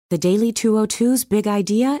The Daily 202's Big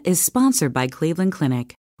Idea is sponsored by Cleveland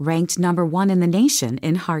Clinic, ranked #1 in the nation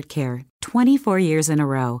in heart care, 24 years in a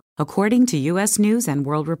row, according to U.S. News &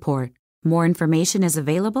 World Report. More information is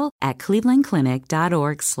available at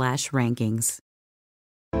clevelandclinic.org/rankings.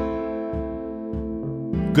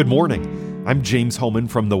 Good morning. I'm James Holman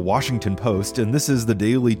from The Washington Post, and this is the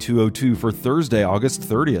Daily 202 for Thursday, August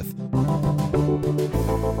 30th.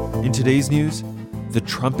 In today's news, the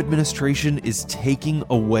Trump administration is taking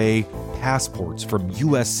away passports from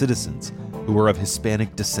U.S. citizens who are of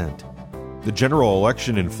Hispanic descent. The general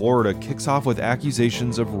election in Florida kicks off with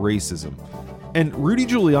accusations of racism. And Rudy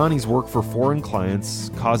Giuliani's work for foreign clients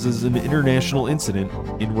causes an international incident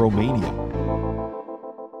in Romania.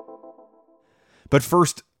 But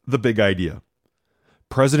first, the big idea.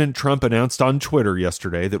 President Trump announced on Twitter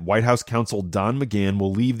yesterday that White House counsel Don McGahn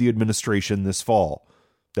will leave the administration this fall.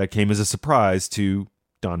 That came as a surprise to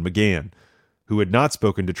Don McGahn, who had not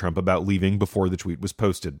spoken to Trump about leaving before the tweet was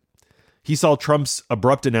posted. He saw Trump's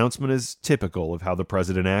abrupt announcement as typical of how the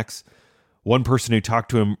president acts. One person who talked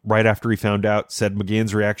to him right after he found out said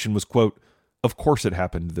McGahn's reaction was, quote, "Of course it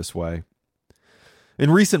happened this way." In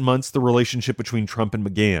recent months, the relationship between Trump and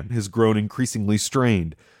McGahn has grown increasingly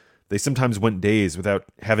strained. They sometimes went days without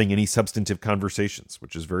having any substantive conversations,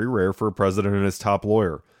 which is very rare for a president and his top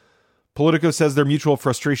lawyer. Politico says their mutual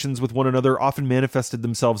frustrations with one another often manifested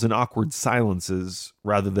themselves in awkward silences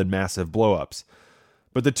rather than massive blow-ups.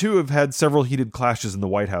 But the two have had several heated clashes in the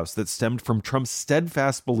White House that stemmed from Trump's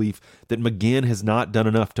steadfast belief that McGahn has not done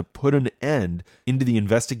enough to put an end into the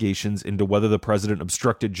investigations into whether the president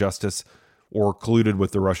obstructed justice or colluded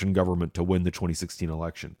with the Russian government to win the 2016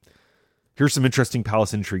 election. Here's some interesting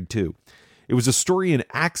palace intrigue, too. It was a story in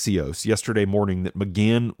Axios yesterday morning that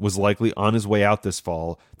McGahn was likely on his way out this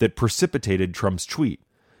fall that precipitated Trump's tweet.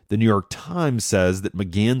 The New York Times says that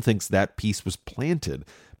McGahn thinks that piece was planted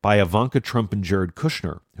by Ivanka Trump and Jared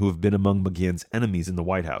Kushner, who have been among McGahn's enemies in the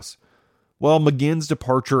White House. Well, McGahn's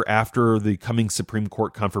departure after the coming Supreme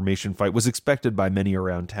Court confirmation fight was expected by many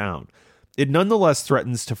around town. It nonetheless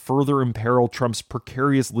threatens to further imperil Trump's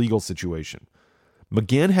precarious legal situation.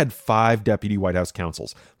 McGahn had 5 deputy White House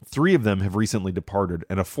counsels. 3 of them have recently departed,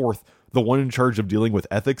 and a 4th, the one in charge of dealing with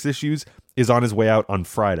ethics issues, is on his way out on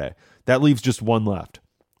Friday. That leaves just 1 left.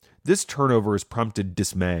 This turnover has prompted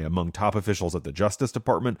dismay among top officials at the Justice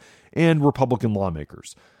Department and Republican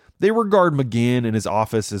lawmakers. They regard McGahn and his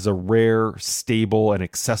office as a rare, stable, and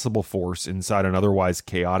accessible force inside an otherwise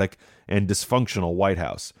chaotic and dysfunctional White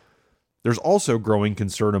House. There's also growing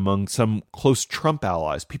concern among some close Trump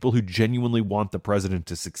allies, people who genuinely want the president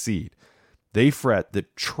to succeed. They fret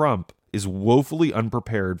that Trump is woefully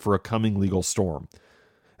unprepared for a coming legal storm.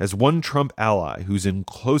 As one Trump ally who's in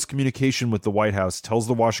close communication with the White House tells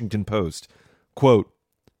the Washington Post, quote,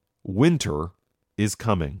 "Winter is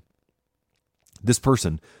coming." This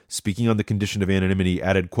person, speaking on the condition of anonymity,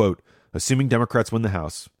 added, quote, "Assuming Democrats win the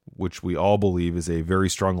House, which we all believe is a very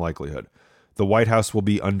strong likelihood, the White House will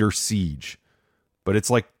be under siege. But it's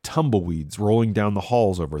like tumbleweeds rolling down the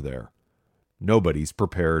halls over there. Nobody's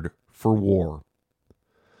prepared for war."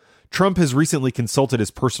 Trump has recently consulted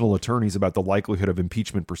his personal attorneys about the likelihood of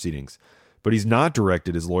impeachment proceedings, but he's not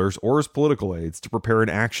directed his lawyers or his political aides to prepare an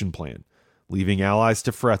action plan, leaving allies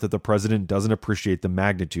to fret that the president doesn't appreciate the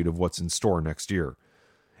magnitude of what's in store next year.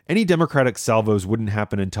 Any Democratic salvos wouldn't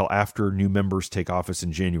happen until after new members take office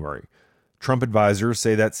in January. Trump advisors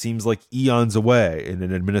say that seems like eons away in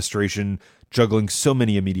an administration juggling so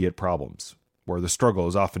many immediate problems, where the struggle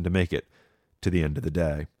is often to make it to the end of the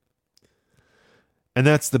day. And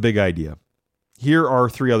that's the big idea. Here are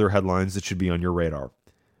 3 other headlines that should be on your radar.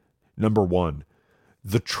 Number 1,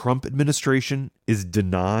 the Trump administration is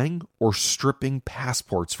denying or stripping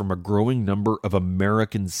passports from a growing number of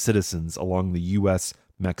American citizens along the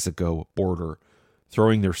U.S.-Mexico border,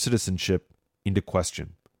 throwing their citizenship into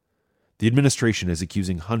question. The administration is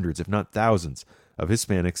accusing hundreds, if not thousands, of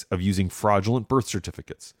Hispanics of using fraudulent birth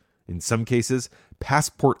certificates. In some cases,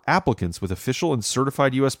 passport applicants with official and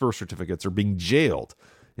certified U.S. birth certificates are being jailed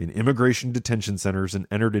in immigration detention centers and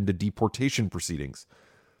entered into deportation proceedings.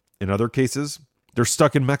 In other cases, they're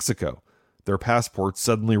stuck in Mexico, their passports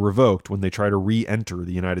suddenly revoked when they try to re-enter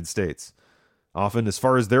the United States. Often, as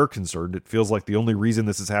far as they're concerned, it feels like the only reason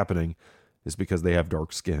this is happening is because they have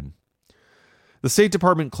dark skin. The State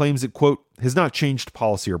Department claims it, quote, has not changed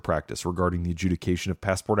policy or practice regarding the adjudication of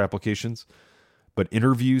passport applications, but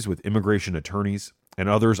interviews with immigration attorneys and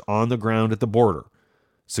others on the ground at the border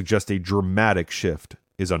suggest a dramatic shift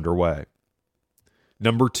is underway.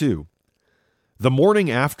 Number 2, the morning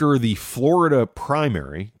after the Florida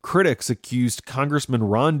primary, critics accused Congressman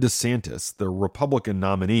Ron DeSantis, the Republican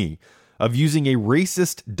nominee, of using a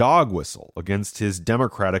racist dog whistle against his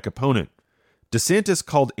Democratic opponent. DeSantis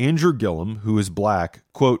called Andrew Gillum, who is black,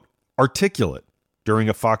 quote, articulate during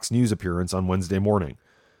a Fox News appearance on Wednesday morning.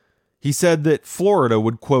 He said that Florida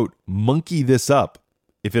would, quote, monkey this up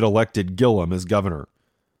if it elected Gillum as governor.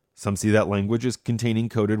 Some see that language as containing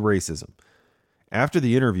coded racism. After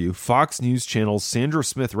the interview, Fox News Channel's Sandra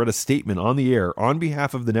Smith read a statement on the air on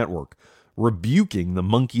behalf of the network, rebuking the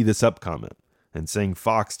monkey this up comment and saying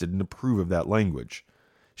Fox didn't approve of that language.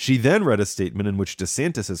 She then read a statement in which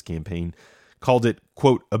DeSantis' campaign called it,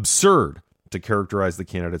 quote, absurd to characterize the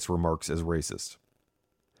candidate's remarks as racist.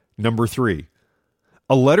 Number 3.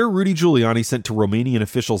 A letter Rudy Giuliani sent to Romanian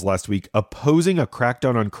officials last week opposing a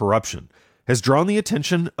crackdown on corruption has drawn the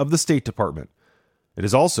attention of the State Department. It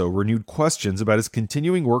has also renewed questions about his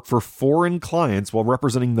continuing work for foreign clients while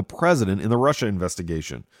representing the president in the Russia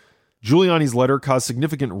investigation. Giuliani's letter caused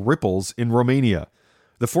significant ripples in Romania.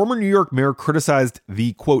 The former New York mayor criticized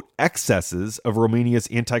the, quote, excesses of Romania's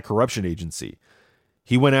anti-corruption agency.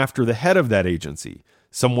 He went after the head of that agency,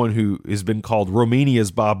 someone who has been called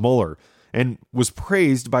Romania's Bob Mueller, and was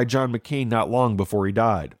praised by Don McGahn not long before he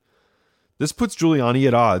died. This puts Giuliani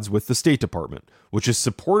at odds with the State Department, which has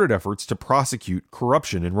supported efforts to prosecute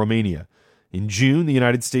corruption in Romania. In June, the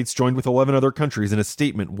United States joined with 11 other countries in a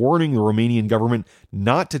statement warning the Romanian government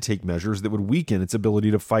not to take measures that would weaken its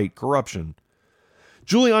ability to fight corruption.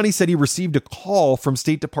 Giuliani said he received a call from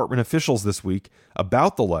State Department officials this week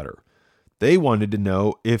about the letter. They wanted to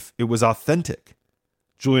know if it was authentic.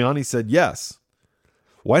 Giuliani said yes.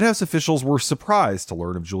 White House officials were surprised to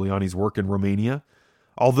learn of Giuliani's work in Romania.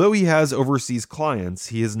 Although he has overseas clients,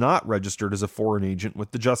 he is not registered as a foreign agent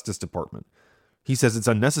with the Justice Department. He says it's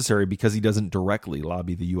unnecessary because he doesn't directly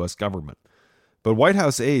lobby the U.S. government. But White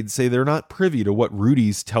House aides say they're not privy to what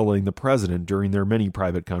Rudy's telling the president during their many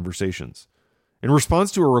private conversations. In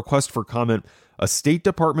response to a request for comment, a State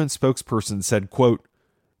Department spokesperson said, quote,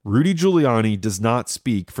 Rudy Giuliani does not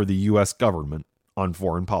speak for the U.S. government on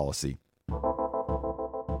foreign policy.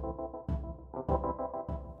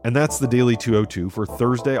 And that's the Daily 202 for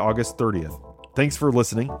Thursday, August 30th. Thanks for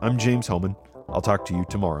listening. I'm James Hohmann. I'll talk to you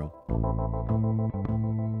tomorrow.